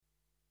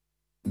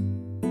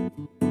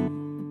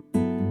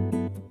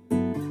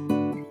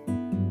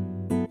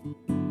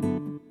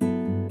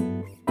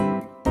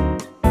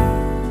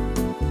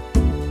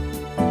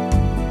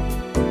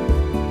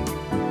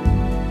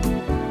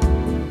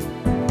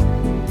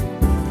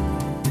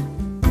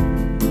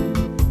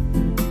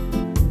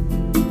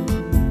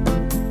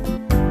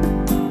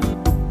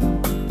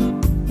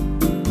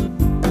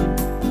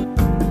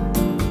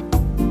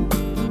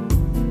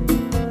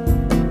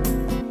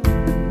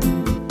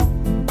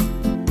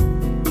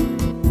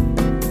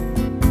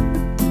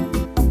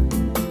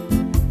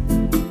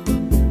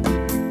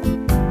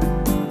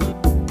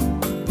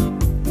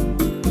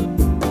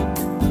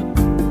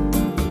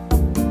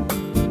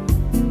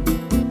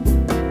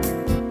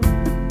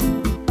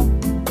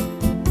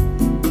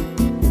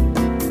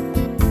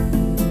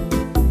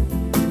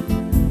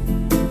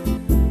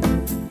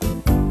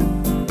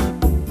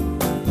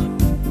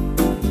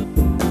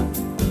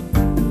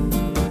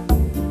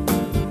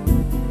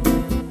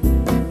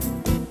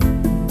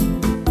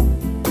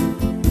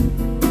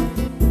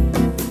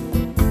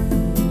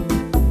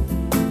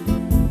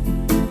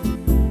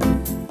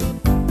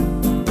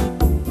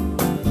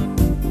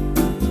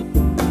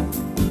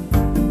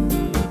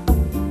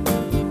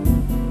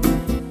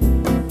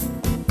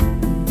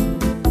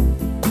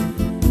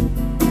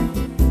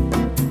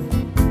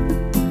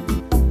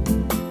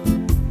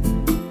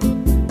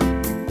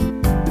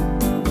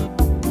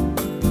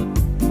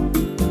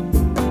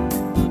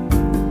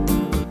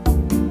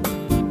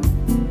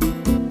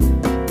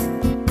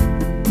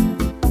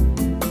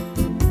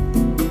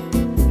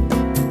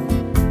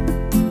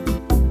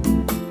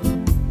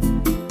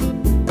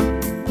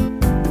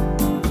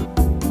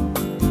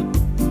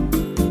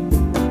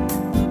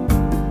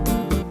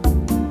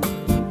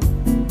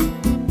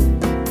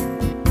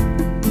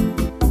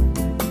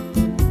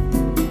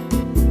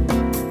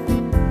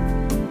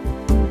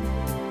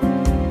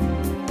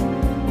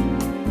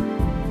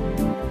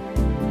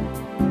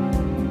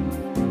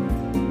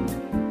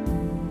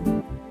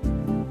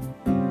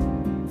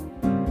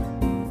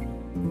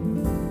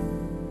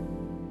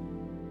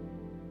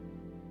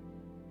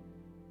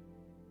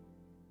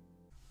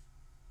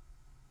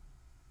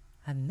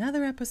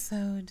Another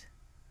episode,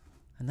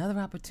 another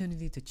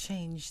opportunity to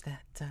change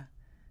that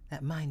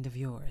mind of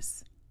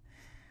yours.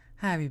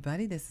 Hi,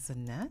 everybody. This is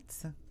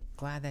Annette.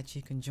 Glad that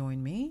you can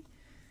join me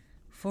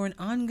for an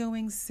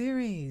ongoing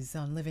series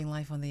on living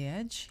life on the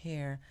edge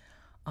here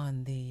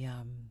on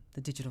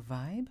the Digital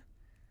Vibe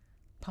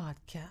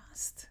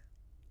podcast.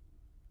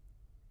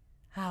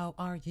 How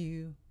are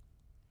you?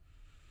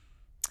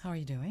 How are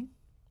you doing?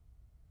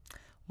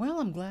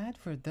 Well, I'm glad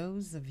for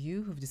those of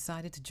you who've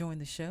decided to join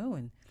the show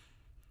and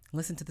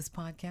listen to this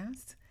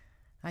podcast.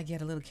 I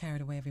get a little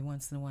carried away every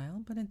once in a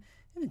while, but in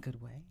a good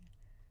way.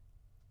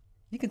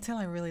 You can tell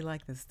I really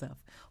like this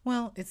stuff.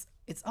 Well, it's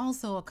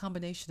also a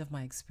combination of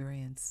my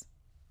experience.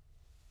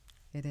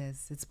 It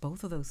is. It's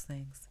both of those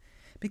things.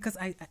 Because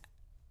I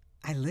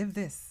live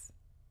this,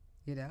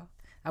 you know.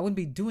 I wouldn't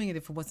be doing it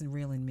if it wasn't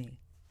real in me.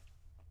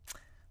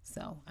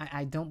 So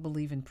I don't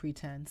believe in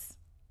pretense.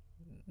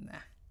 Nah.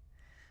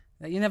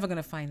 You're never going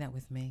to find that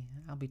with me.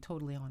 I'll be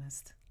totally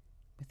honest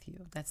with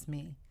you. That's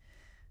me.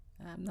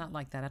 I'm not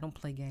like that. I don't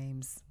play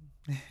games.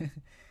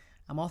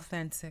 I'm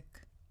authentic.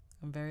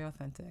 I'm very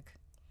authentic.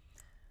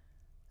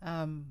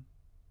 The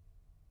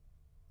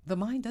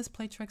mind does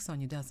play tricks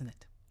on you, doesn't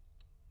it?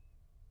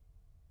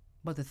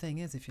 But the thing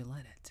is, if you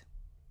let it.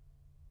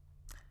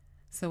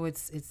 So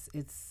it's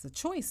a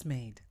choice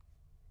made.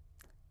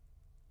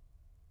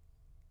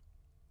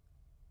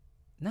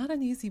 Not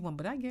an easy one,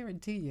 but I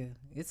guarantee you,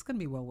 it's going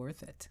to be well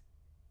worth it.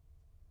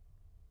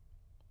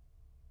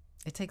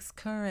 It takes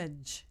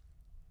courage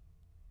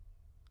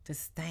to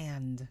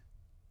stand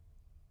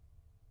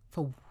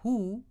for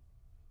who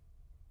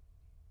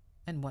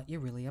and what you're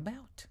really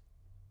about.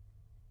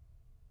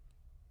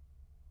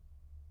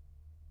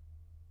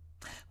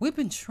 We've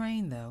been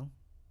trained, though,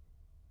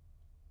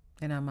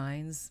 in our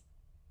minds,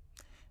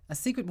 a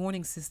secret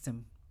warning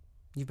system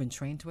you've been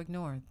trained to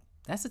ignore.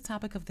 That's the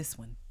topic of this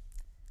one.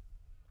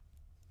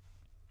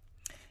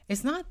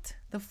 It's not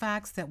the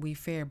facts that we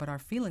fear, but our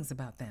feelings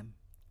about them.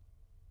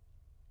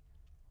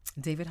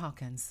 David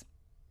Hawkins.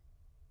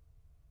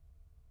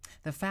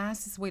 The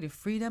fastest way to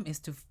freedom is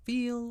to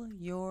feel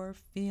your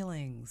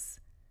feelings.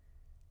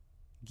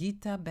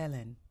 Gita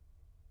Bellin.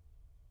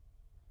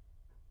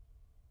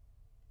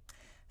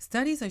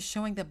 Studies are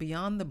showing that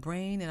beyond the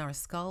brain in our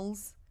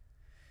skulls,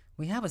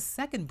 we have a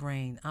second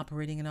brain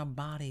operating in our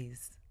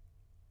bodies.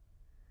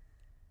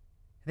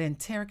 The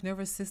enteric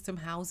nervous system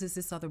houses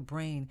this other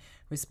brain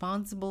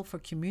responsible for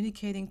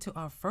communicating to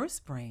our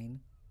first brain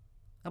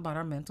about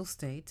our mental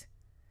state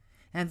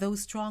and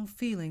those strong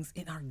feelings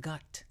in our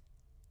gut.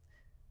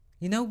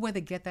 You know where they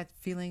get that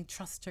feeling?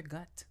 Trust your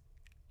gut.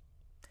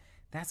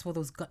 That's where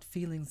those gut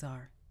feelings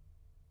are.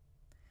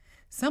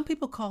 Some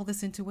people call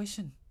this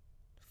intuition.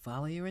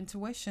 Follow your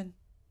intuition.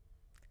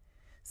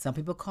 Some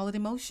people call it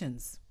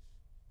emotions.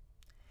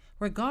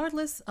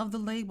 Regardless of the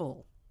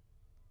label,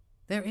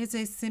 there is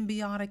a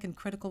symbiotic and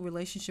critical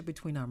relationship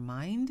between our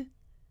mind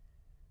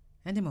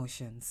and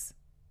emotions.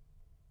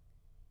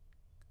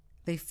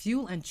 They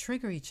fuel and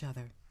trigger each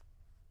other.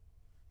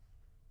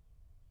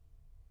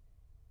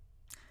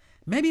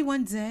 Maybe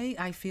one day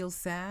I feel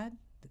sad,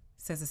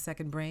 says the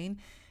second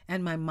brain,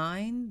 and my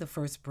mind, the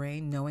first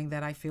brain, knowing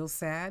that I feel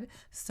sad,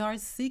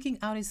 starts seeking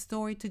out a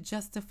story to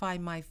justify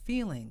my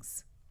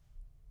feelings.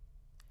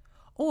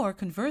 Or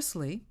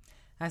conversely,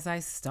 as I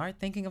start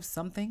thinking of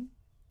something,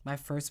 my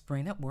first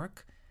brain at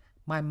work,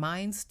 my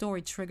mind's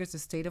story triggers a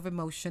state of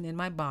emotion in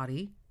my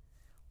body,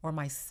 or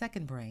my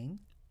second brain.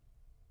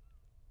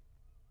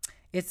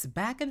 It's a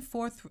back and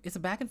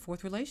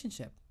forth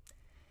relationship.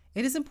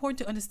 It is important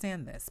to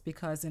understand this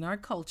because in our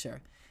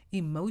culture,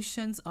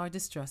 emotions are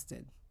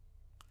distrusted.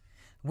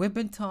 We've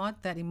been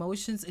taught that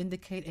emotions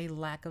indicate a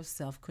lack of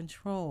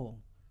self-control.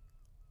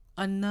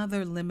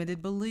 Another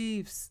limited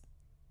beliefs.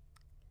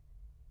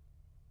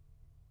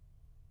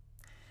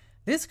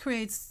 This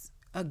creates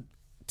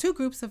two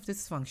groups of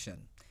dysfunction.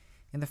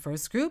 In the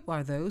first group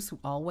are those who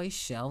always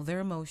shelve their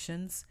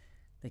emotions.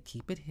 They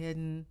keep it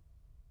hidden.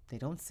 They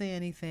don't say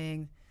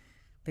anything.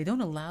 They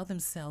don't allow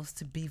themselves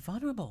to be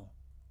vulnerable.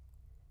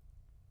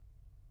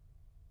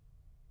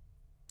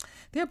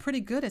 They're pretty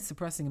good at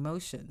suppressing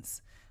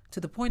emotions to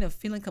the point of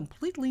feeling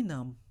completely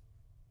numb.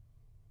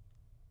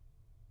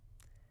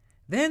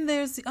 Then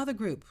there's the other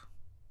group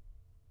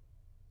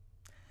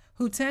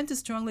who tend to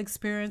strongly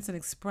experience and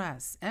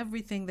express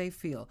everything they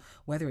feel,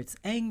 whether it's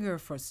anger,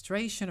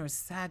 frustration, or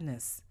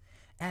sadness,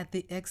 at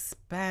the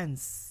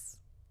expense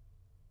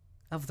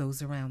of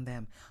those around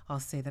them. I'll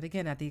say that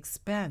again, at the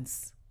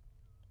expense.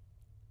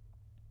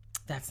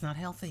 That's not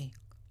healthy.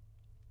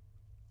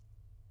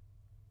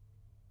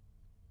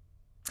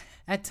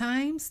 At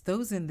times,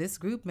 those in this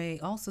group may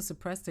also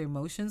suppress their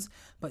emotions,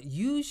 but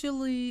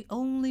usually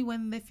only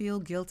when they feel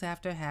guilt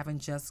after having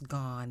just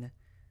gone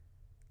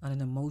on an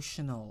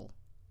emotional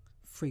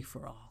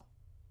free-for-all.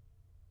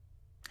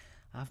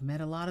 I've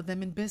met a lot of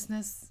them in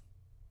business.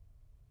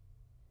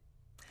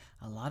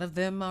 A lot of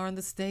them are on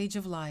the stage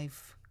of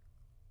life.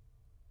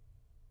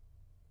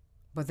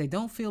 But they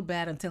don't feel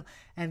bad until,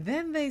 and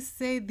then they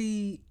say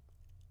the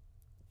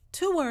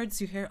two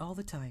words you hear all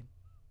the time.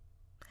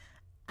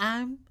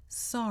 I'm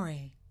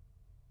sorry.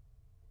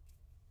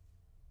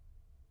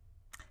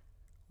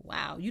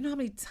 Wow, you know how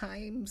many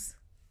times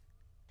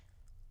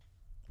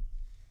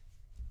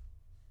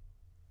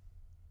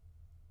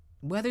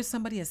whether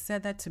somebody has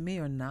said that to me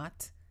or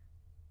not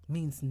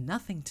means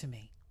nothing to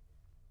me.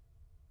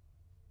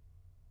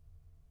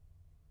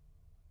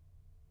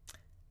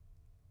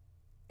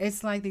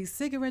 It's like the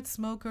cigarette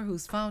smoker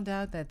who's found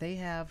out that they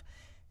have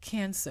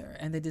cancer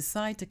and they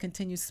decide to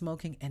continue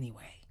smoking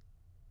anyway.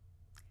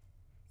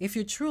 If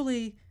you're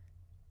truly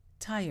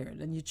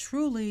tired and you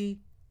truly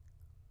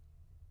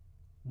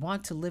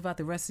want to live out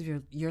the rest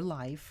of your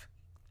life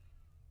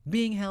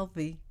being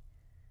healthy,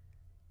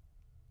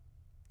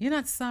 you're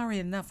not sorry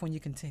enough when you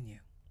continue.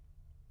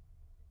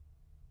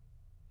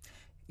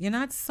 You're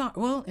not sorry.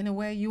 Well, in a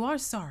way, you are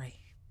sorry.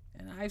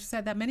 And I've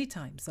said that many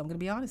times, so I'm going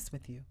to be honest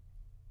with you.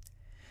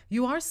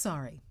 You are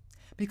sorry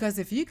because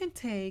if you can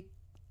take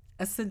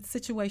a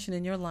situation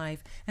in your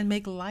life and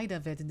make light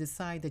of it and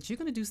decide that you're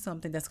going to do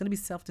something that's going to be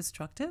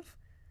self-destructive,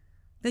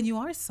 then you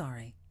are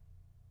sorry.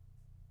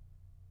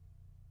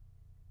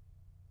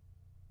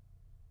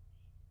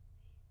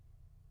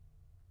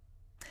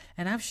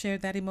 And I've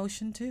shared that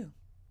emotion too.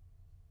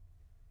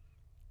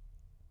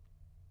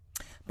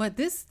 But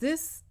this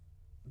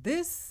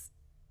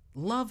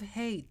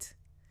love-hate,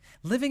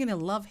 living in a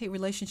love-hate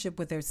relationship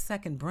with their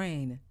second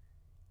brain,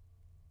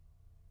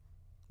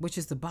 which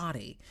is the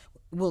body,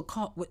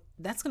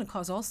 that's going to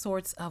cause all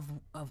sorts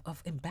of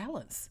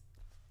imbalance.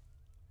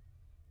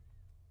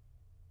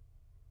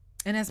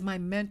 And as my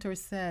mentor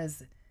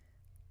says,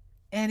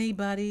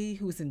 anybody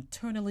who's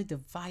internally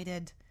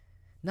divided,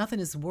 nothing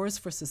is worse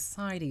for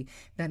society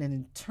than an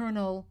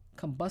internal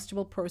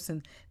combustible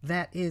person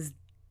that is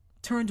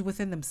turned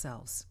within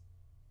themselves.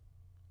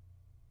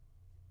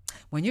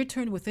 When you're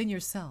turned within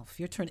yourself,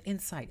 you're turned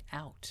inside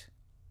out.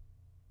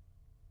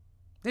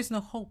 There's no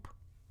hope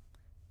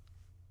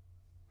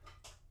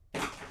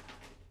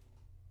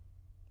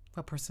for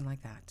a person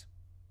like that.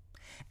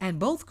 And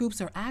both groups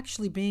are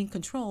actually being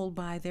controlled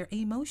by their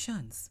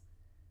emotions.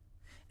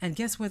 And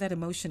guess where that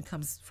emotion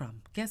comes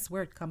from? Guess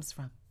where it comes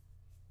from?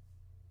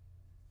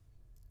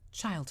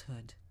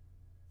 Childhood.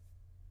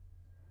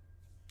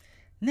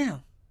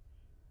 Now,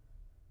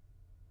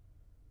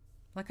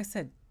 like I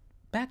said,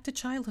 back to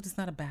childhood is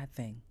not a bad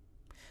thing.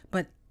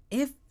 But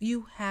if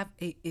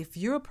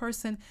you're a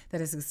person that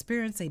has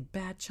experienced a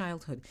bad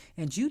childhood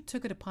and you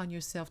took it upon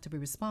yourself to be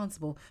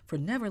responsible for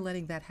never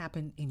letting that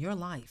happen in your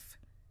life,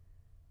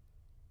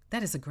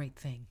 that is a great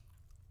thing.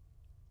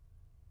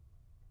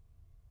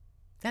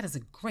 That is a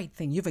great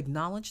thing. You've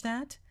acknowledged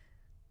that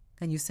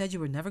and you said you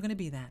were never going to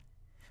be that.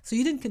 So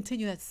you didn't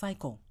continue that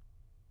cycle.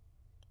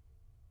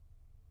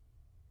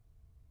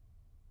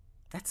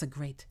 That's a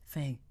great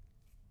thing.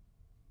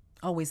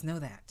 Always know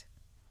that.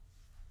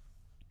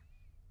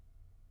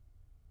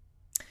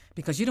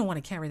 Because you don't want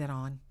to carry that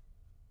on.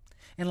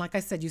 And like I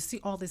said, you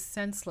see all this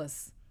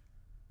senseless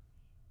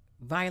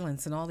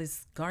violence and all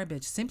this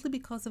garbage simply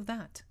because of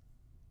that.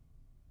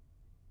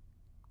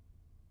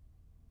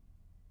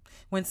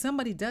 When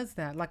somebody does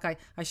that, like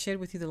I shared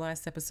with you the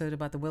last episode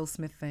about the Will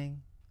Smith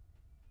thing.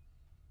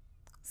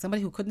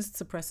 Somebody who couldn't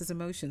suppress his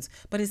emotions.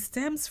 But it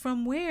stems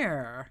from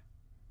where?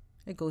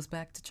 It goes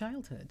back to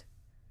childhood.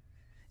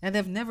 And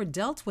they've never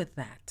dealt with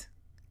that.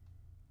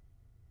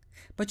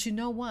 But you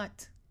know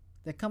what?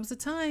 There comes a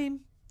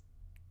time.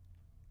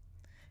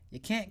 You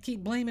can't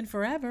keep blaming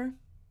forever.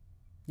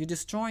 You're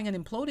destroying and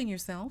imploding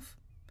yourself.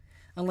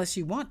 Unless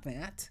you want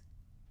that.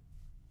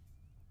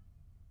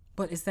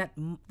 But it's that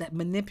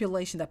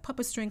manipulation, that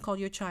puppet string called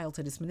your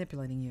childhood is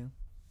manipulating you.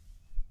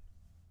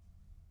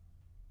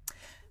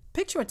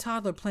 Picture a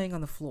toddler playing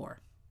on the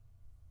floor.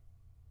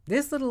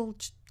 This little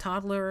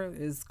toddler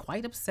is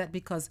quite upset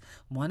because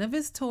one of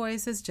his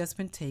toys has just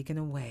been taken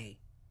away.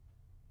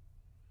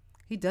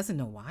 He doesn't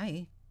know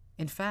why.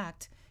 In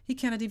fact, he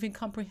cannot even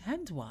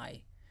comprehend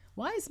why.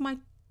 Why is my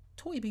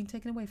toy being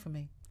taken away from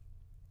me?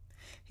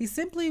 He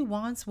simply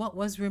wants what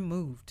was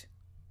removed.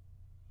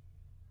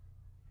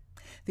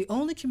 The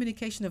only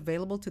communication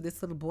available to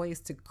this little boy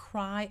is to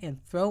cry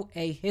and throw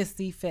a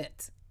hissy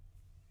fit.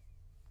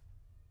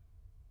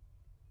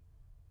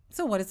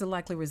 So what is the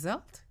likely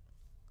result?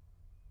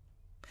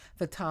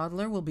 The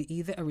toddler will be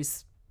either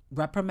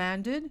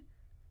reprimanded,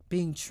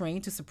 being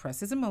trained to suppress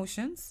his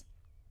emotions,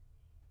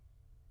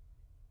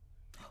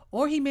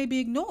 or he may be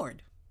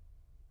ignored,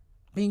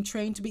 being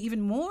trained to be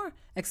even more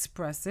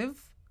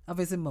expressive of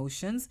his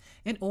emotions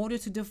in order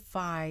to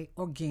defy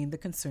or gain the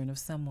concern of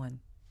someone.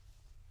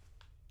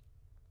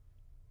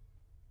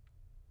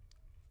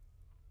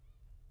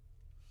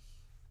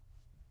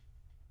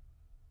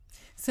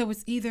 So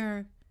it's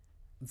either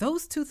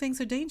those two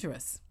things are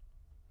dangerous.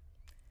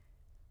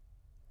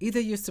 Either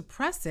you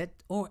suppress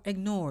it or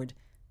ignored.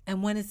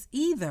 And when it's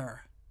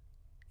either,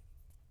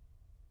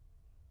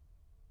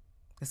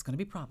 there's going to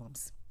be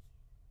problems.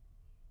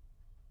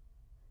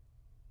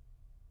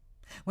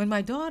 When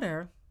my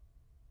daughter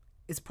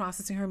is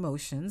processing her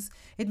emotions,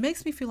 it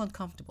makes me feel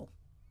uncomfortable.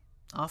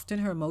 Often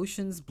her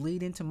emotions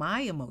bleed into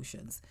my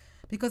emotions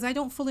because I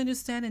don't fully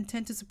understand and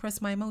tend to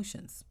suppress my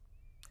emotions.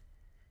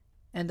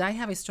 And I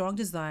have a strong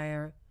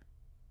desire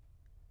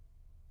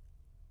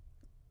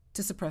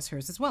to suppress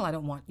hers as well. I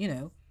don't want, kind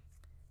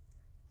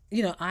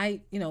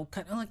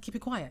of like keep it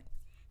quiet.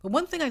 But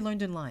one thing I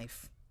learned in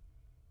life,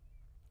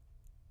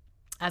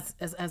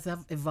 as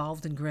I've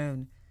evolved and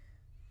grown,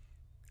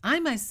 I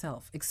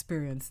myself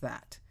experienced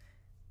that.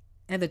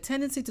 And the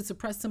tendency to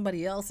suppress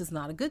somebody else is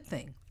not a good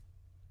thing.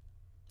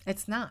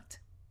 It's not.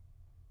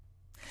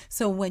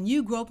 So when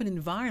you grow up in an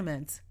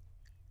environment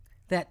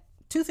that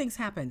two things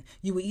happen,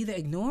 you were either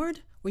ignored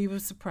or you were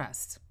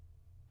suppressed.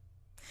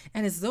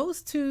 And it's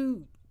those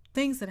two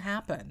things that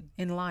happen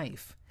in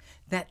life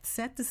that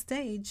set the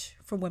stage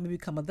for when we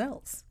become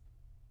adults.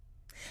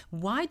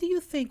 Why do you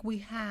think we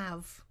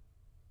have,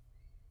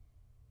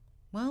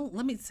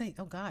 let me say,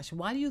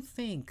 why do you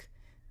think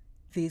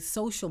the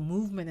social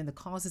movement and the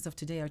causes of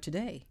today are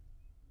today?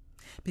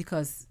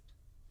 Because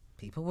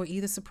people were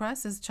either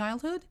suppressed as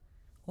childhood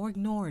or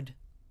ignored.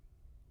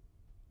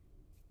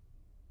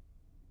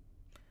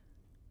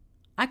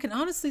 I can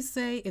honestly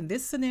say in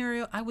this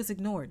scenario, I was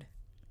ignored.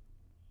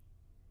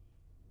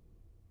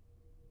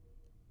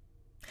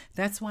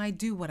 That's why I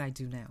do what I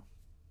do now.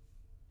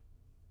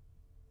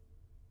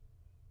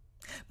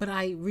 But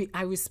I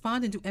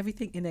respond and do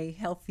everything in a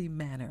healthy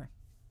manner.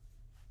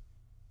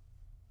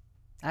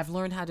 I've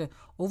learned how to,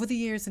 over the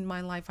years in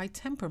my life, I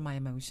temper my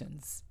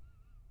emotions.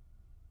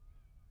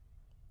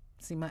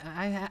 See,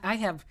 I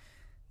have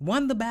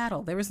won the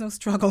battle. There is no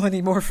struggle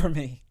anymore for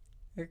me,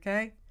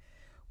 okay,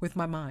 with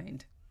my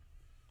mind.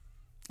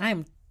 I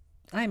am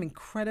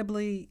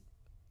incredibly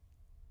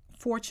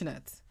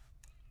fortunate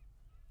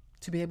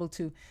to be able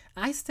to,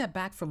 I step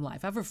back from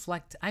life.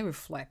 I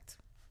reflect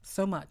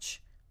so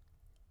much.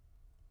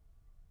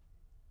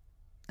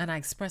 And I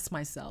express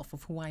myself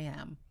of who I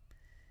am.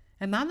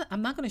 And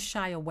I'm not going to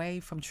shy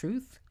away from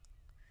truth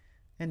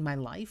in my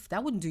life.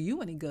 That wouldn't do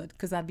you any good,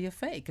 because I'd be a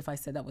fake if I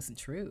said that wasn't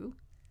true.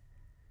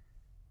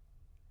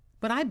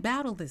 But I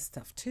battle this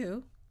stuff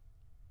too.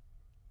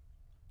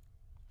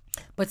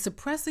 But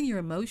suppressing your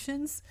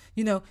emotions,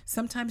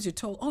 sometimes you're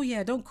told, oh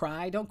yeah, don't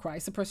cry,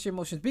 suppress your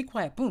emotions, be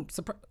quiet, boom,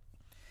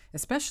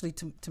 especially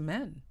to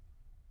men.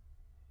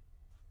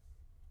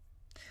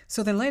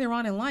 So then later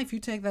on in life, you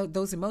take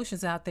those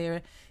emotions out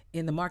there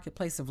in the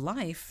marketplace of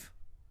life,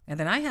 and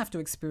then I have to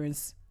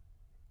experience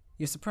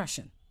your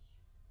suppression.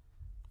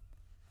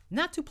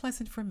 Not too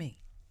pleasant for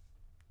me.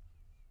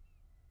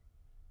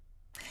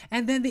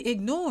 And then the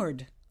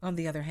ignored, on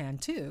the other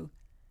hand, too,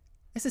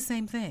 it's the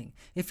same thing.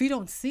 If you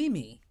don't see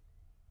me,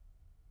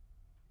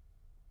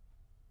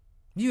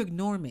 you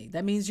ignore me.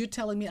 That means you're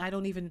telling me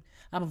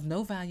I'm of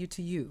no value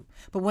to you.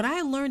 But what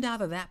I learned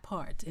out of that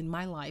part in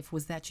my life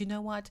was that, you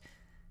know what?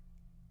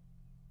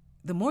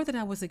 The more that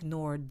I was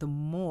ignored, the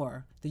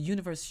more the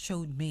universe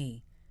showed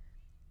me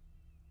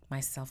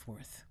my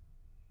self-worth.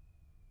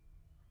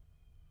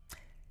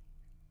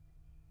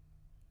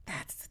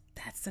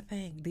 That's the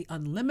thing. The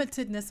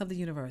unlimitedness of the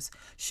universe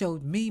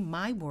showed me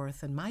my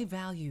worth and my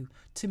value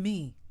to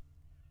me.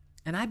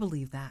 And I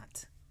believe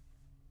that.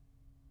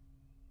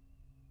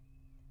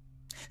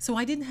 So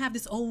I didn't have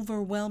this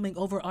overwhelming,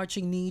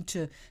 overarching need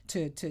to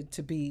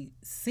be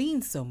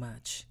seen so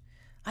much.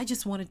 I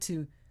just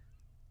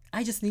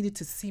needed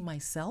to see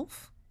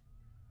myself.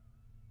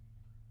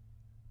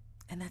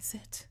 And that's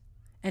it.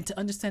 And to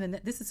understand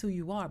that this is who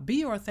you are. Be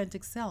your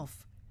authentic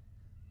self.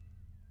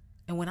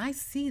 And when I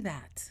see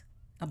that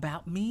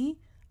about me,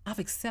 I've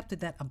accepted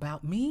that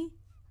about me.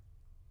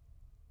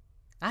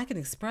 I can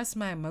express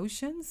my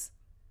emotions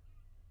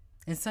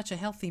in such a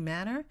healthy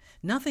manner.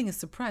 Nothing is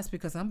suppressed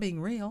because I'm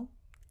being real.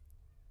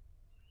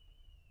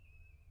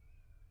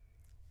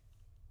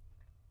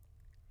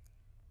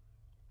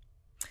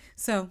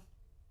 So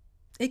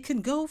it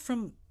can go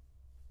from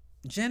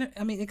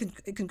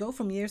it can go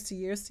from years to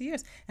years to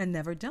years and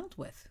never dealt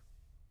with.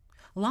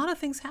 A lot of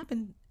things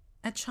happen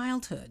at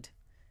childhood.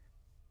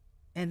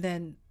 And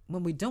then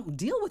when we don't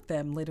deal with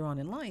them later on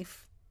in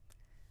life,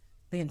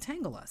 they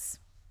entangle us.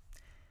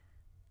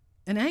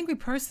 An angry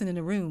person in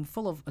a room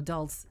full of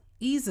adults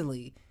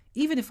easily,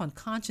 even if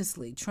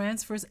unconsciously,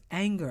 transfers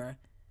anger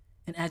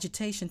and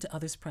agitation to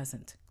others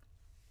present.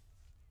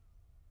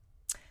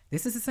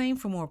 This is the same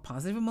for more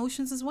positive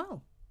emotions as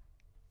well.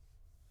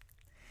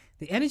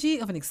 The energy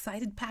of an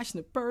excited,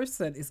 passionate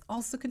person is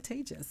also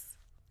contagious.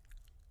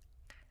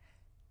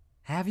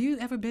 Have you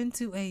ever been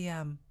to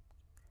a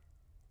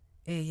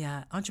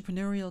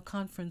entrepreneurial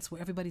conference where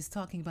everybody's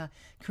talking about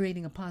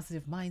creating a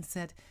positive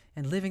mindset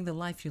and living the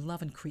life you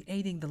love and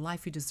creating the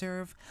life you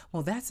deserve?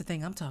 Well, that's the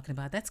thing I'm talking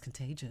about. That's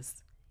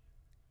contagious.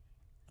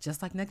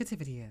 Just like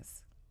negativity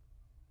is.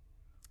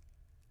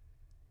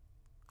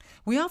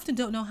 We often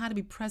don't know how to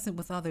be present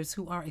with others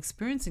who are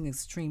experiencing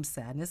extreme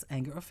sadness,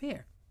 anger, or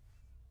fear.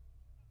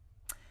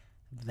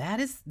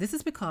 This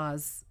is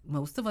because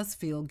most of us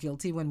feel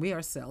guilty when we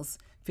ourselves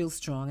feel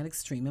strong and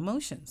extreme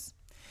emotions.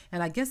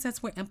 And I guess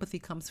that's where empathy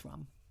comes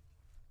from.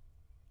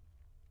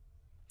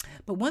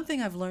 But one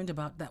thing I've learned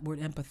about that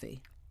word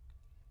empathy,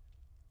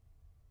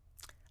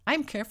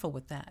 I'm careful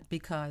with that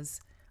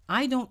because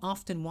I don't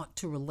often want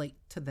to relate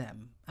to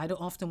them. I don't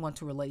often want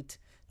to relate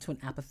to an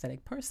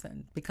apathetic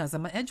person because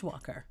I'm an edge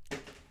walker.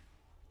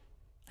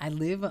 I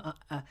live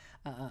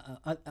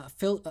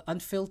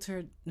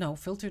filtered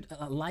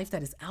a life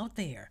that is out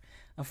there,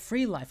 a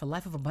free life, a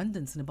life of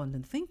abundance and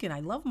abundant thinking. I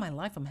love my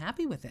life. I'm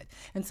happy with it.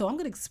 And so I'm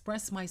going to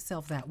express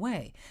myself that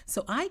way.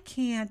 So I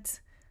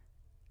can't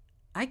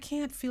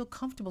feel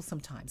comfortable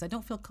sometimes. I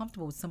don't feel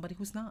comfortable with somebody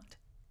who's not.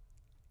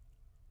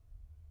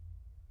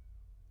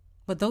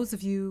 But those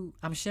of you,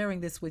 I'm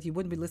sharing this with, you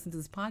wouldn't be listening to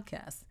this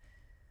podcast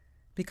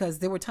because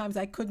there were times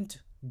I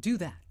couldn't do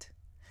that.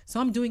 So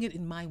I'm doing it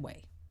in my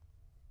way.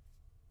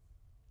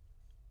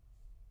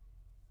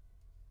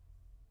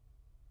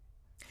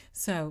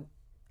 So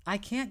I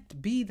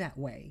can't be that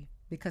way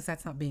because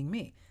that's not being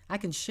me. I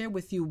can share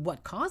with you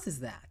what causes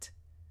that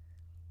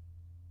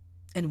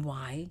and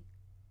why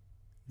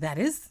that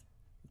is,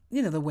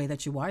 the way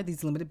that you are.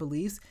 These limited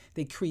beliefs,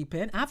 they creep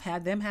in. I've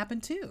had them happen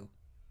too.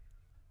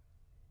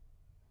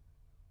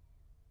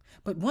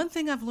 But one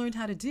thing I've learned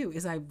how to do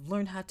is I've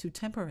learned how to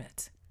temper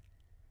it,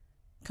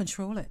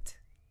 control it,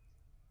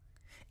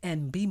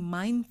 and be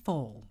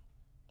mindful.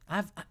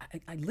 I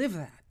live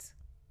that.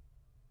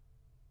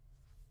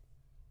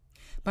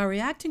 By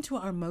reacting to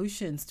our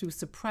emotions through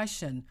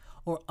suppression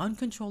or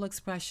uncontrolled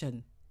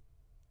expression,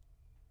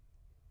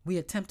 we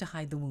attempt to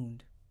hide the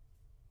wound.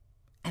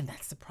 And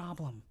that's the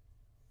problem.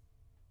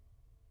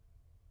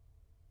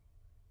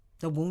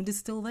 The wound is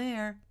still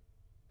there.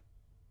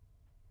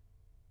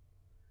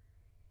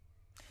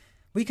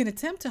 We can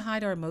attempt to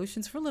hide our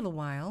emotions for a little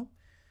while,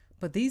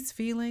 but these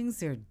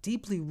feelings, they're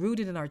deeply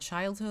rooted in our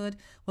childhood,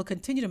 will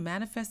continue to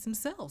manifest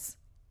themselves.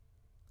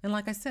 And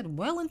like I said,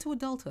 well into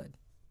adulthood.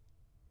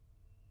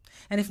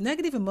 And if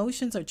negative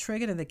emotions are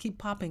triggered and they keep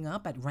popping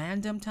up at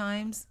random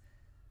times,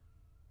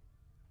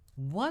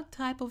 what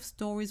type of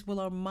stories will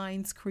our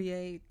minds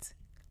create?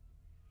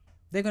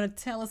 They're going to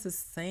tell us the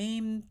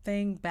same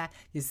thing back.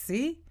 You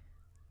see?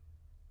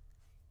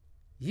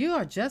 You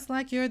are just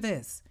like you're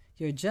this.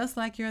 You're just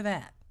like you're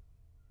that.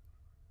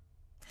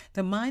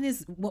 The mind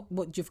is,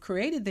 what you've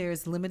created there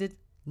is limited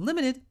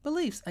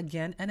beliefs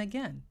again and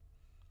again.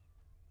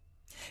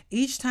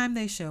 Each time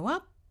they show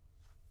up,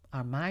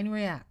 our mind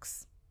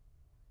reacts.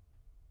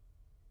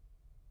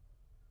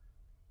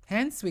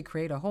 Hence, we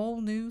create a whole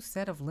new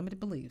set of limited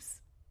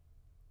beliefs.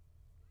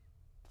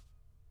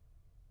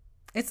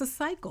 It's a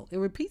cycle. It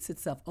repeats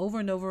itself over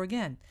and over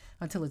again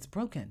until it's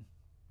broken.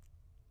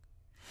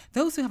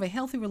 Those who have a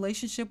healthy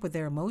relationship with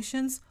their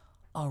emotions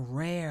are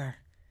rare.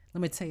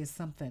 Let me tell you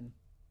something.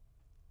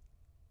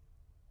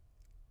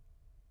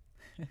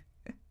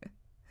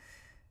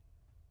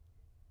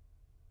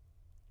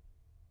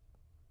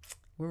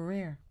 We're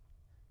rare.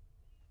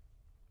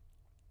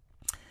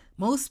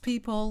 Most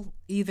people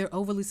either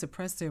overly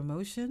suppress their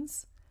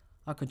emotions,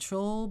 are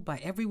controlled by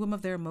every whim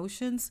of their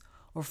emotions,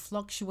 or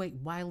fluctuate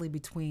wildly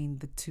between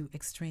the two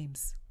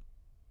extremes.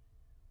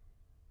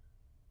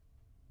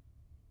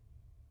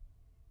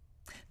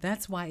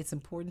 That's why it's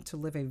important to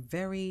live a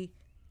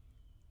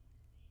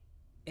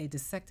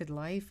dissected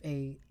life,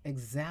 a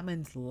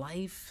examined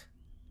life,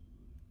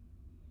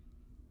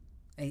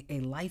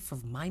 a life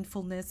of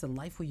mindfulness, a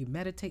life where you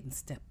meditate and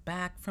step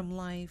back from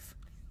life.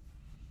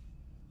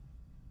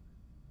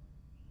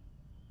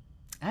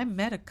 I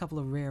met a couple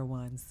of rare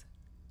ones.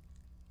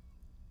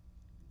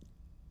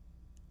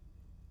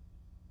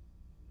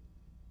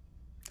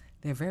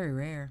 They're very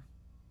rare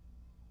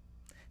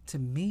to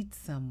meet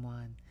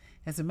someone.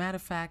 As a matter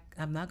of fact,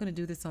 I'm not going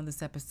to do this on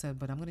this episode,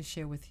 but I'm going to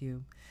share with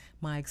you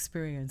my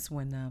experience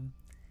when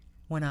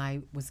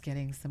I was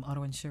getting some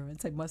auto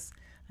insurance.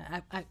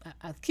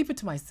 I'll keep it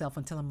to myself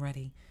until I'm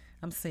ready.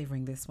 I'm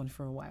savoring this one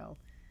for a while.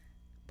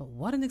 But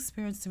what an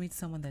experience to meet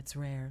someone that's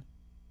rare.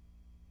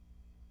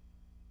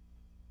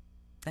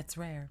 That's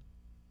rare.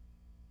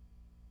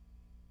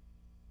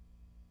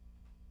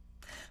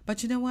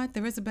 But you know what?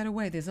 There is a better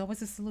way. There's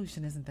always a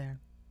solution, isn't there?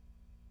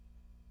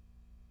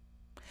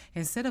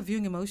 Instead of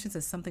viewing emotions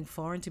as something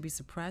foreign to be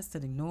suppressed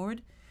and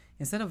ignored,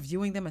 instead of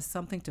viewing them as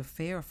something to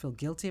fear or feel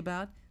guilty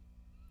about,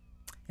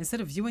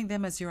 instead of viewing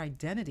them as your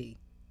identity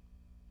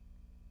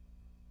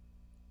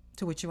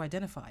to which you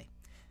identify,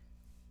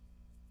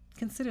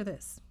 consider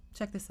this.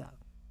 Check this out.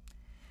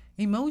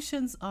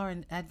 Emotions are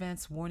an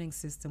advanced warning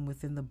system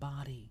within the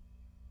body.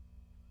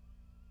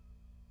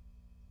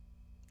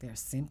 They're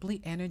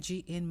simply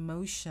energy in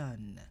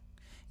motion.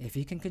 If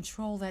you can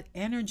control that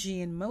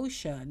energy in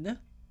motion,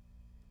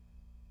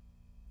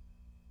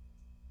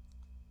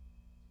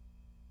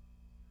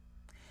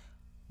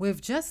 we've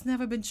just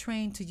never been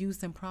trained to use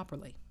them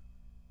properly.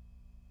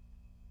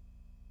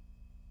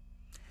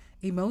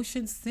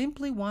 Emotions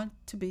simply want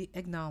to be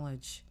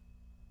acknowledged.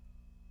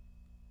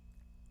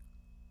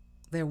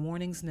 Their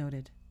warnings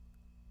noted.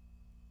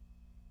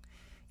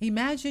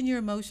 Imagine your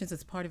emotions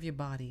as part of your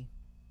body,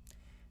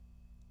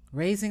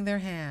 raising their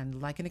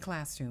hand like in a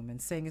classroom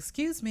and saying,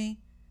 "Excuse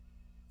me,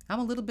 I'm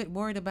a little bit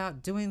worried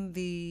about doing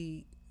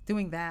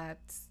that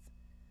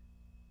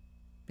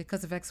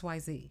because of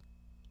XYZ."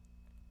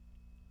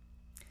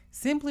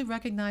 Simply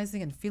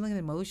recognizing and feeling an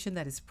emotion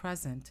that is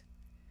present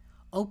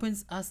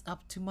opens us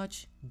up to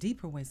much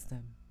deeper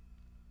wisdom.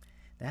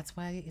 That's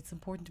why it's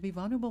important to be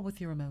vulnerable with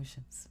your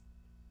emotions.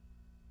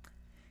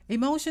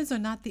 Emotions are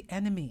not the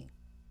enemy.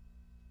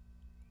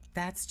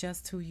 That's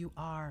just who you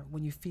are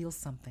when you feel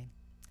something.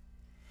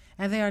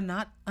 And they are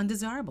not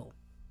undesirable.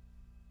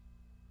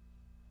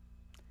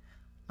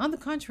 On the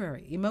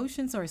contrary,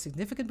 emotions are a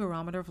significant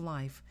barometer of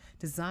life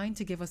designed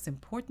to give us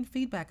important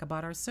feedback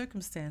about our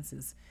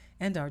circumstances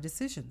and our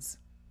decisions.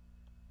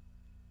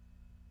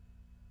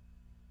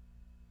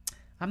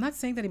 I'm not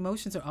saying that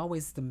emotions are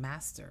always the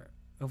master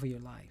over your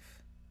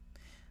life,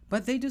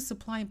 but they do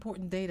supply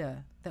important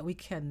data that we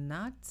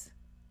cannot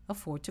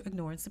afford to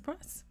ignore and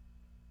suppress.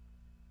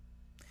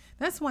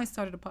 That's why I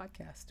started a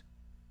podcast.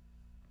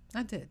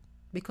 I did,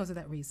 because of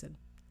that reason.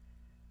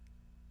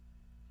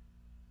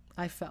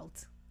 I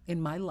felt in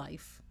my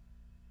life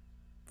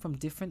from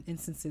different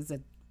instances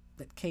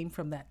that came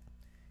from that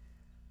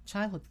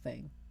childhood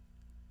thing,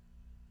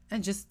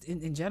 and just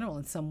in general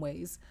in some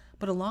ways,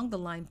 but along the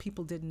line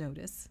people did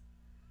notice.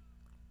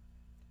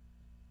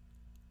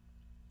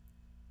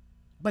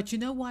 But you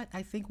know what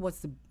I think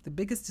was the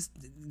biggest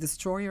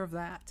destroyer of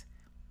that?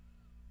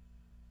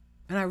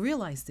 And I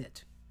realized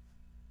it.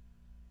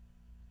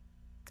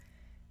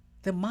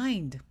 The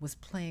mind was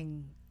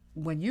playing.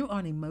 When you're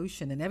on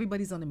emotion and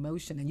everybody's on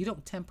emotion and you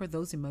don't temper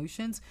those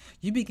emotions,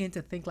 you begin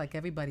to think like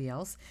everybody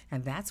else,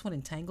 and that's what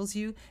entangles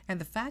you.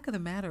 And the fact of the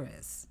matter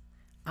is,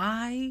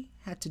 I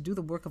had to do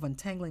the work of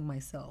untangling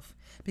myself,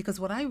 because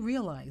what I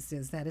realized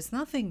is that it's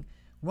nothing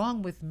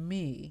wrong with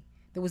me.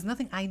 There was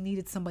nothing I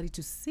needed somebody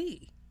to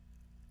see.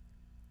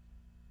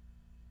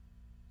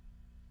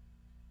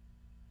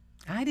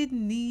 I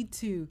didn't need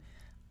to,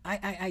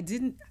 I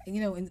didn't,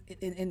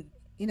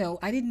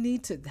 I didn't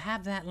need to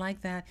have that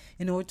like that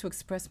in order to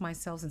express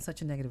myself in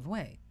such a negative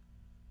way.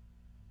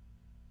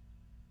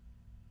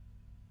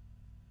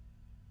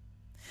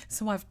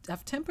 So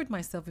I've tempered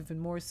myself even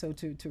more so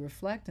to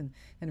reflect and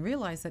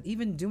realize that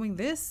even doing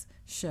this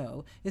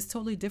show is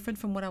totally different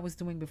from what I was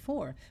doing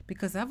before,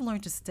 because I've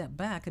learned to step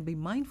back and be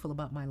mindful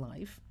about my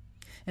life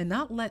and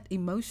not let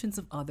emotions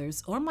of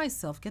others or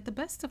myself get the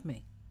best of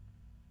me.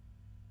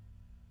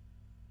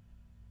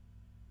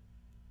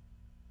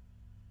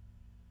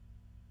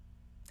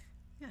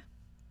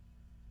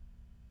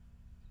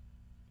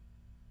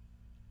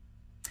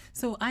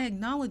 So I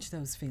acknowledge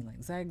those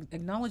feelings. I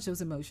acknowledge those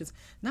emotions,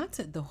 not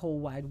to the whole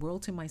wide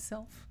world, to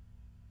myself.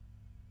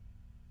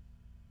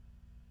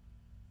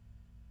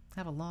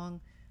 Have a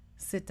long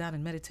sit down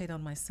and meditate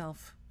on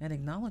myself and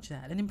acknowledge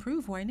that and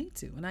improve where I need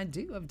to. And I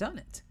do. I've done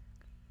it.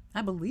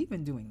 I believe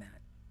in doing that.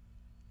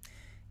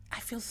 I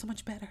feel so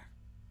much better.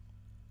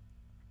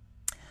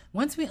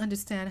 Once we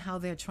understand how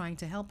they're trying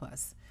to help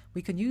us,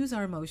 we can use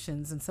our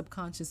emotions and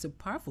subconscious as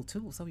powerful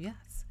tools. Oh,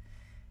 yes.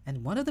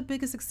 And one of the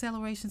biggest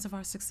accelerations of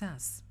our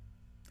success.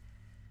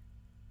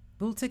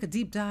 We'll take a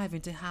deep dive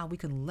into how we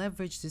can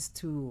leverage this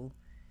tool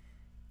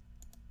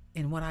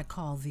in what I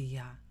call the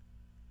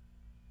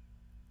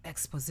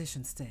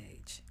exposition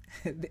stage.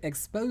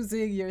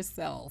 Exposing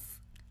yourself.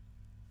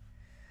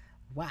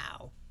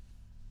 Wow.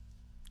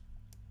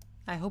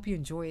 I hope you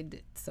enjoyed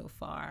it so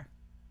far.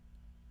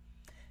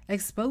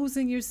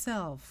 Exposing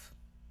yourself.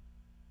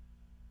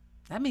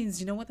 That means,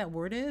 you know what that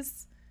word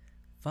is?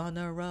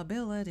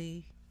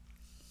 Vulnerability.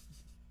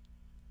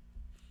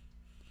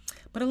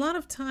 But a lot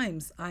of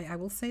times, I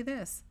will say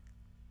this,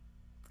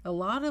 a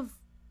lot of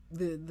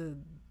the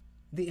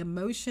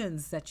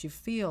emotions that you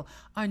feel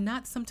are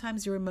not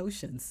sometimes your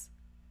emotions.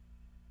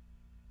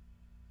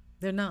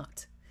 They're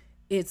not.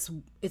 It's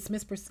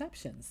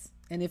misperceptions.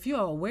 And if you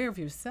are aware of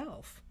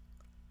yourself,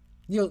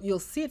 you'll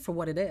see it for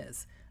what it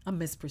is, a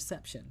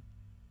misperception.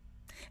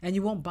 And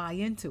you won't buy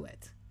into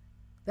it.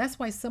 That's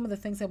why some of the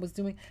things I was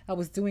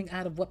doing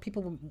out of what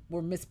people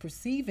were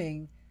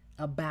misperceiving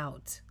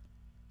about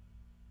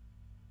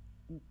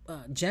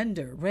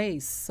gender,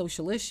 race,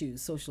 social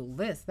issues, social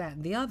this, that,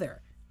 and the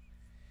other.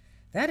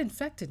 That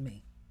infected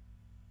me.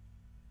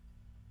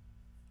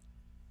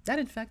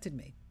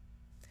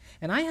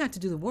 And I had to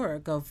do the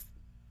work of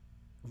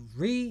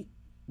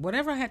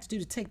whatever I had to do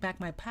to take back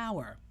my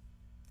power.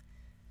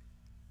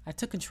 I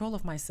took control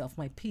of myself,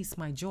 my peace,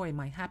 my joy,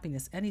 my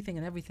happiness, anything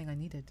and everything I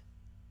needed.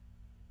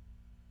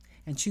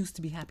 And choose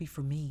to be happy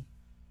for me.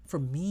 For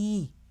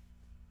me.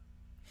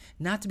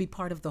 Not to be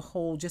part of the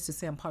whole, just to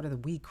say I'm part of the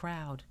we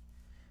crowd.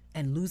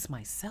 And lose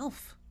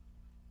myself.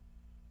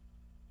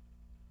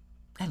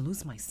 Oh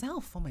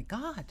my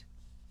God.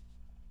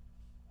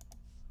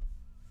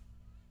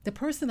 The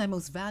person I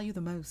most value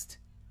the most,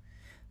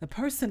 the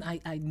person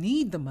I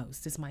need the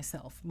most is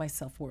myself, my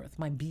self-worth,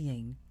 my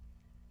being.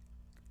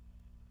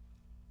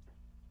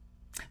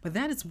 But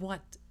that is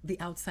what the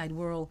outside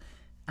world,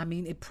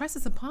 it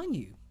presses upon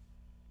you.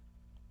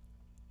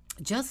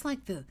 Just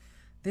like the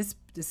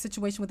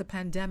situation with the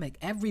pandemic,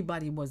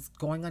 everybody was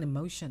going on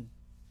emotion.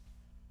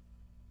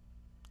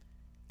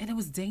 And it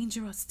was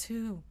dangerous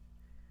too.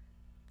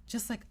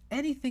 Just like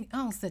anything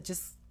else that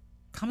just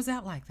comes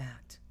out like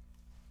that.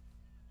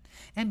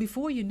 And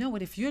before you know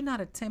it, if you're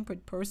not a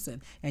tempered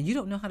person and you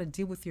don't know how to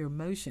deal with your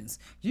emotions,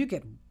 you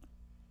get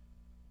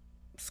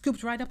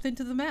scooped right up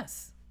into the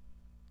mess.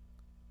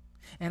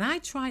 And I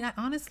tried,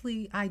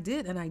 I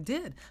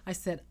did. I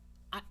said,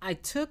 I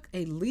took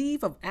a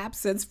leave of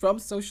absence from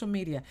social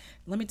media.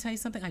 Let me tell you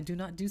something. I do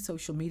not do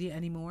social media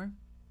anymore.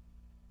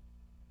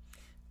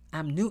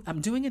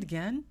 I'm doing it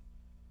again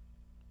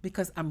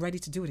because I'm ready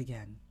to do it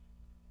again.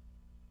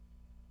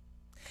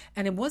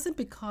 And it wasn't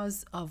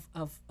because of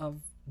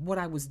what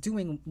I was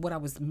doing,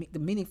 the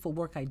meaningful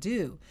work I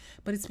do,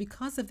 but it's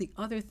because of the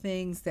other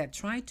things that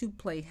try to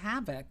play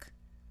havoc.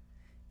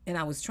 And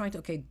I was trying to,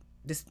 okay,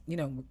 just,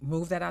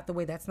 move that out the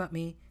way. That's not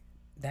me.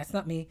 That's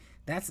not me.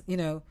 That's,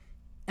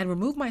 and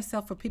remove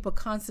myself from people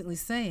constantly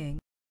saying,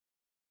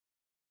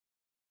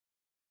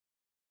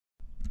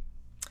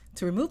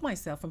 to remove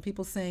myself from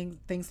people saying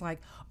things like,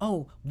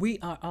 oh, we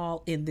are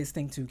all in this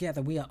thing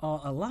together. We are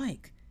all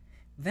alike.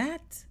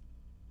 That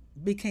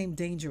became a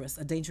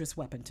dangerous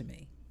weapon to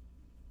me.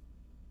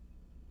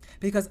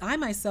 Because I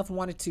myself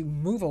wanted to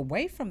move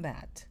away from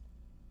that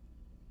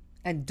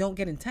and don't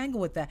get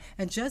entangled with that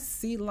and just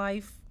see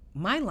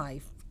my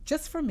life,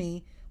 just for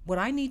me, what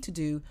I need to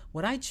do,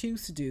 what I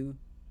choose to do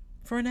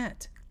for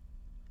Annette,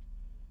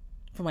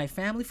 for my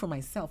family, for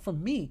myself, for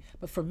me,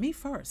 but for me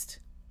first.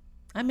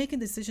 I'm making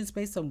decisions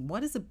based on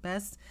what's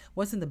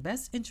in the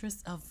best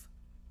interest of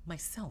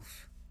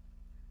myself.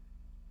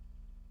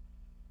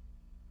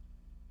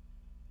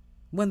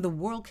 When the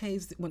world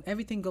caves, when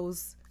everything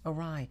goes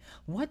awry,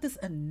 what does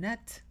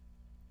Annette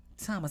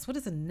Thomas,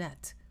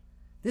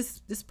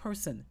 this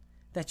person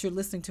that you're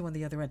listening to on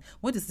the other end,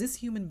 what does this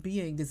human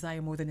being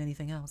desire more than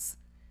anything else?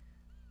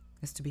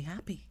 Is to be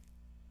happy,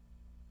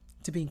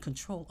 to be in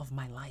control of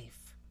my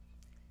life.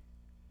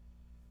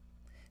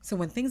 So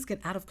when things get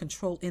out of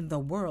control in the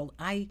world,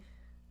 I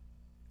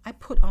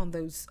put on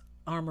those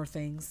armor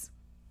things,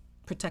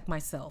 protect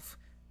myself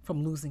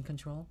from losing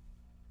control.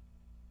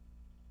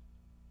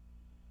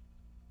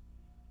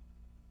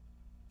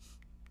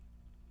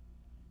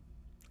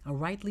 A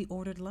rightly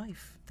ordered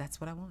life. That's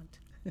what I want.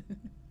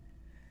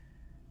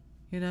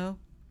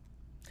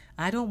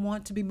 I don't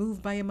want to be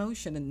moved by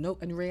emotion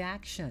and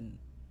reaction.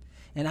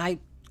 And I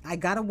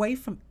got away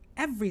from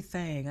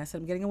everything. I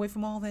said, I'm getting away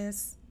from all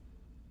this.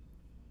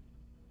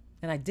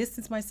 And I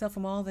distanced myself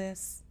from all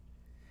this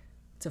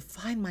to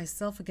find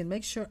myself again,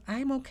 make sure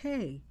I'm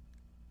okay.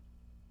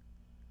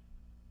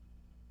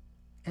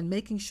 And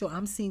making sure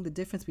I'm seeing the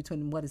difference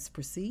between what is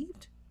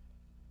perceived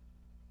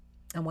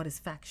and what is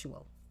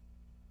factual.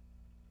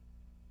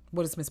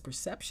 What is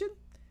misperception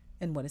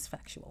and what is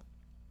factual.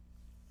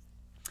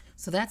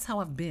 So that's how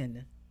I've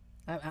been.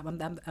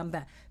 I'm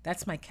that.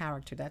 That's my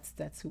character.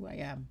 That's who I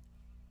am.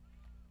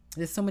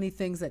 There's so many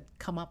things that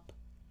come up,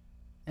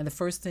 and the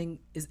first thing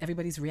is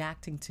everybody's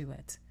reacting to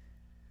it.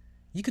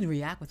 You can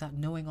react without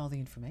knowing all the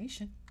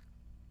information.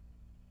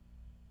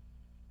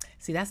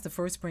 See, that's the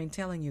first brain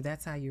telling you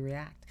that's how you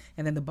react,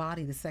 and then the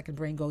body, the second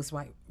brain, goes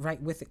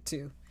right with it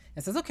too,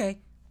 and says, "Okay,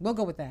 we'll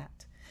go with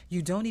that."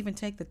 You don't even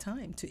take the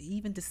time to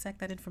even dissect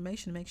that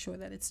information to make sure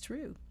that it's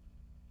true.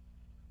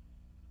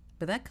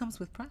 But that comes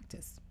with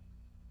practice.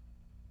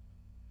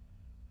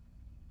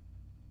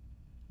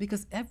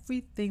 Because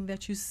everything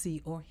that you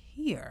see or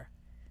hear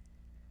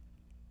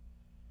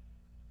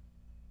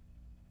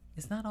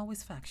is not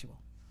always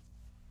factual.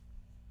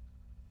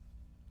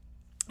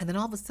 And then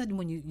all of a sudden,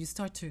 when you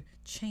start to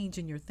change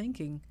in your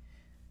thinking,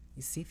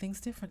 you see things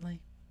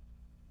differently.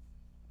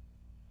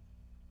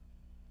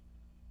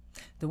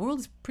 The world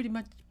is pretty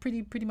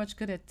much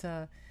good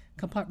at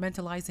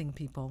compartmentalizing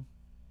people.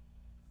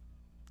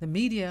 The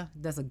media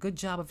does a good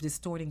job of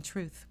distorting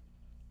truth.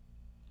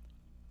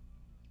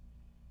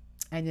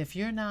 And if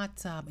you're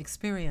not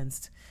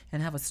experienced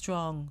and have a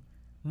strong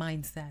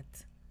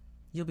mindset,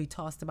 you'll be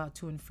tossed about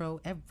to and fro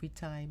every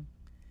time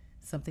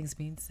something's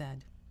being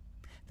said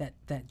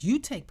that you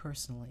take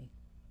personally,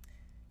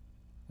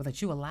 or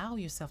that you allow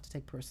yourself to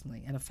take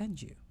personally and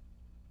offend you.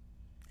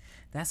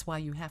 That's why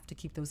you have to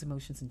keep those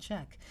emotions in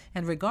check.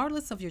 And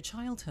regardless of your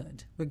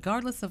childhood,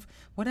 regardless of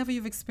whatever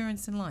you've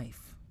experienced in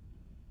life,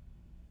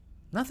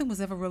 nothing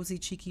was ever rosy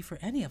cheeky for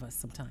any of us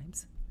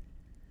sometimes.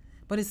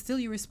 But it's still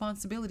your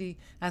responsibility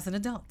as an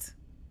adult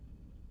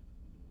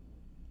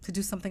to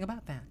do something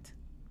about that.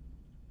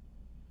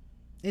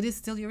 It is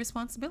still your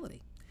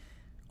responsibility.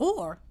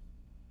 Or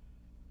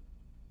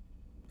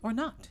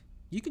not.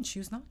 You can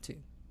choose not to.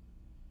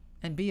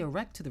 And be a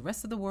wreck to the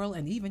rest of the world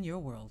and even your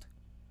world.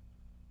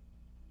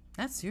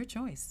 That's your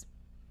choice.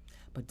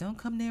 But don't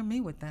come near me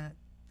with that.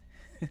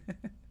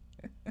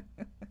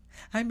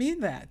 I mean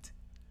that.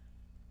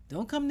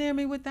 Don't come near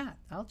me with that.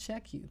 I'll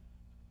check you.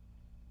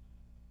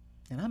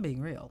 And I'm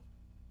being real.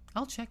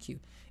 I'll check you.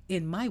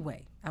 In my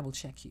way, I will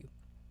check you.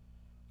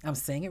 I'm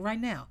saying it right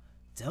now.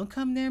 Don't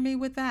come near me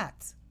with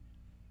that.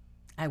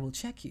 I will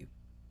check you.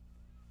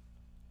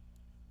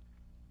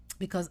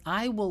 Because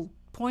I will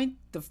point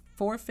the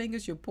four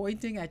fingers you're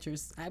pointing at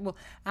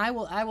I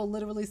will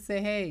literally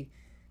say, hey,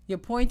 you're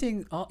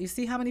pointing, you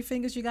see how many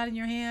fingers you got in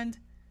your hand?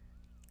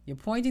 You're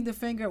pointing the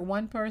finger at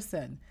one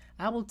person.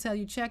 I will tell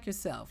you, check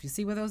yourself. You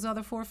see where those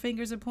other four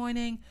fingers are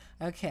pointing?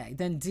 Okay,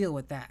 then deal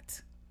with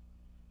that.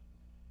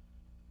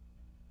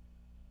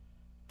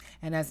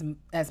 And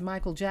as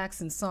Michael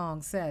Jackson's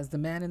song says, the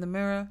man in the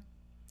mirror,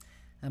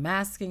 I'm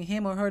asking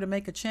him or her to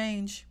make a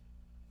change.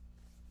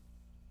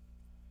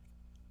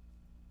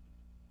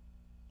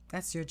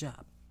 That's your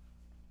job.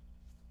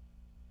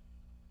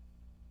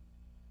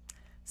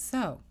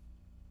 So,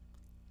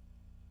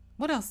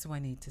 what else do I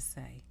need to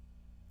say?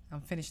 I'll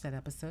finish that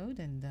episode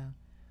and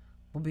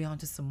we'll be on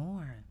to some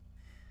more.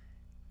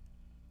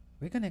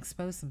 We're going to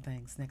expose some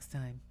things next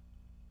time.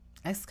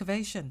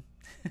 Excavation.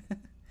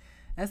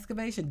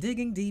 Excavation,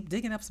 digging deep,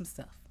 digging up some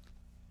stuff.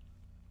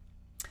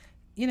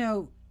 You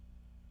know,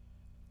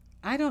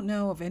 I don't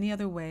know of any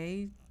other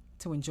way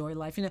to enjoy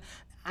life. You know,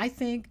 I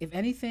think if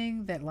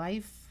anything that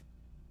life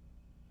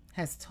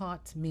has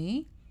taught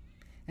me,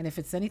 and if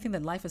it's anything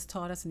that life has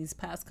taught us in these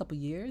past couple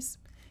years,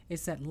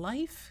 it's that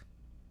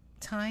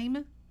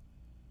time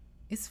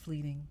is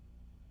fleeting.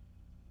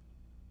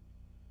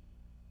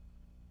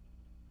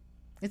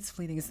 It's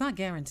fleeting. It's not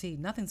guaranteed.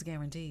 Nothing's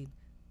guaranteed.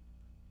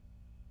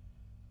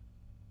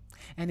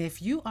 And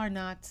if you are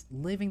not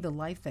living the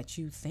life that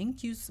you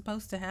think you're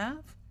supposed to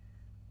have,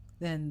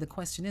 then the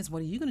question is,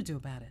 what are you going to do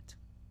about it?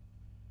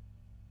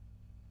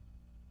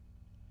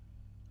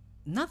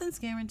 Nothing's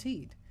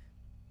guaranteed.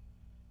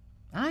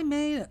 I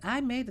made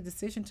a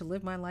decision to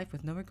live my life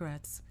with no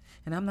regrets,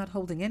 and I'm not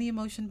holding any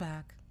emotion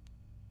back.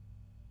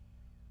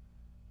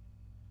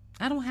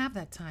 I don't have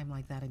that time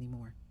like that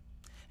anymore,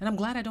 and I'm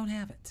glad I don't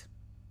have it.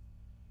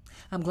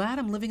 I'm glad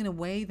I'm living in a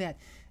way that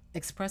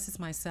expresses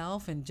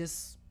myself and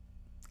just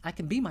I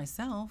can be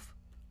myself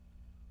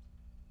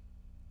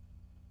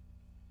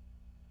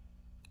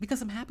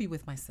because I'm happy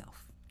with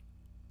myself.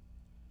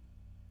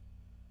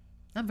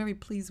 I'm very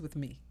pleased with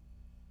me.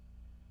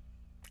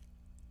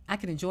 I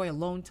can enjoy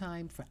alone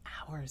time for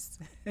hours.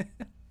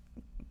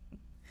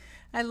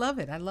 I love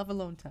it. I love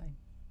alone time.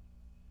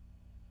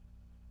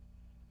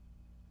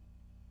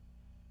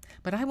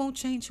 But I won't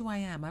change who I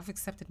am. I've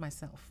accepted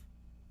myself.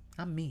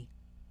 I'm me.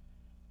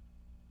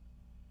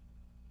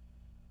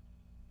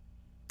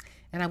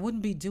 And I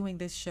wouldn't be doing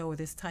this show or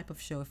this type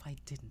of show if I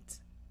didn't.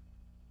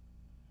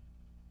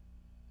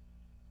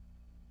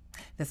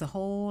 There's a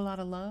whole lot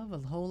of love, a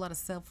whole lot of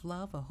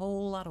self-love, a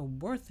whole lot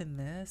of worth in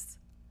this.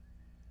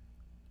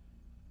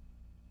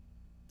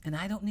 And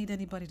I don't need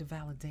anybody to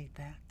validate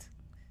that.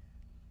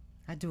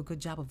 I do a good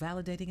job of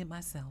validating it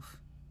myself.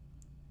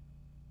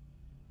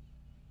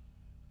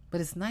 But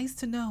it's nice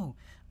to know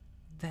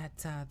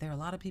that there are a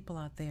lot of people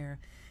out there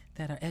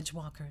that are edge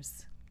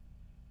walkers.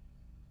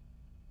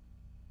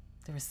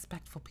 They're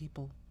respectful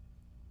people,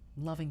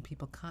 loving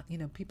people,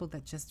 people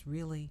that just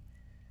really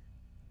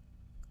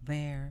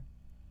there,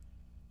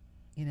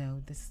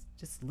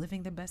 just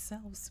living their best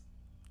selves.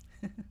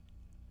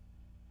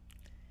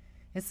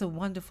 It's a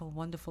wonderful,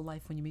 wonderful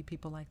life when you meet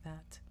people like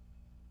that.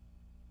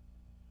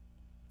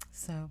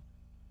 So,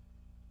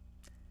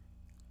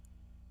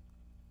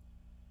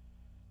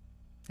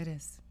 it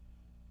is.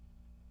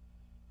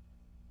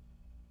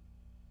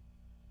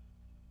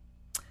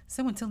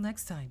 So until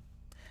next time,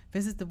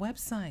 visit the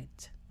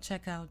website.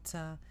 Check out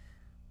the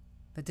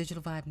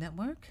Digital Vibe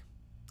Network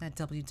at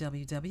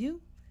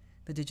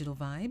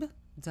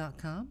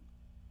www.thedigitalvibe.com.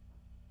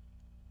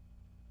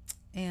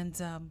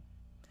 And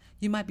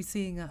you might be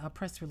seeing a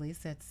press release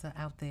that's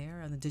out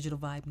there on the Digital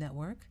Vibe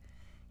Network.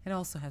 It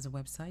also has a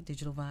website,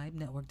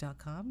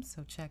 digitalvibenetwork.com.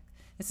 So check.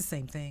 It's the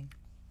same thing.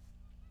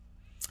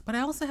 But I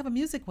also have a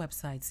music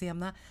website. See,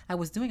 I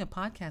was doing a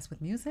podcast with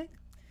music,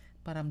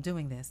 but I'm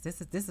doing this.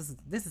 This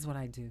is what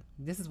I do.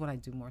 This is what I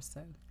do more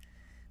so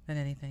than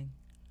anything.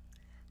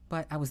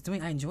 But I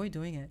enjoy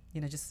doing it,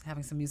 just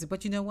having some music.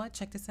 But you know what?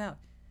 Check this out.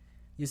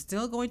 You're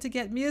still going to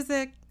get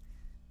music.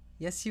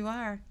 Yes, you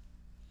are.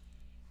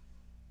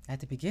 At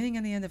the beginning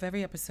and the end of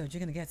every episode, you're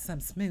going to get some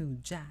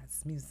smooth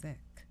jazz music.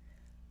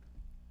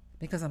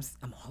 Because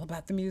I'm all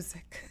about the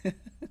music.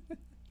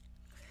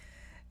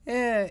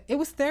 It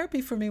was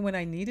therapy for me when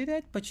I needed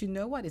it, but you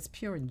know what? It's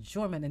pure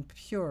enjoyment and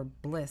pure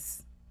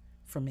bliss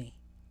for me.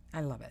 I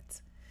love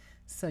it.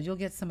 So you'll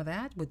get some of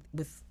that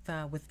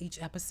with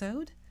each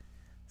episode.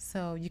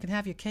 So you can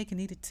have your cake and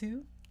eat it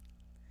too.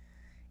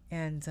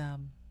 And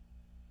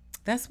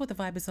that's what the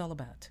vibe is all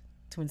about.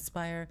 To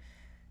inspire,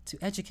 to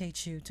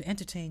educate you, to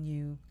entertain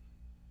you,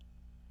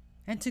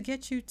 and to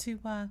get you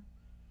to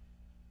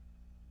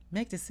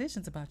make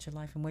decisions about your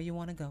life and where you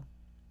want to go.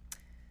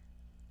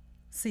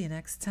 See you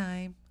next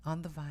time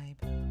on The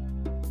Vibe.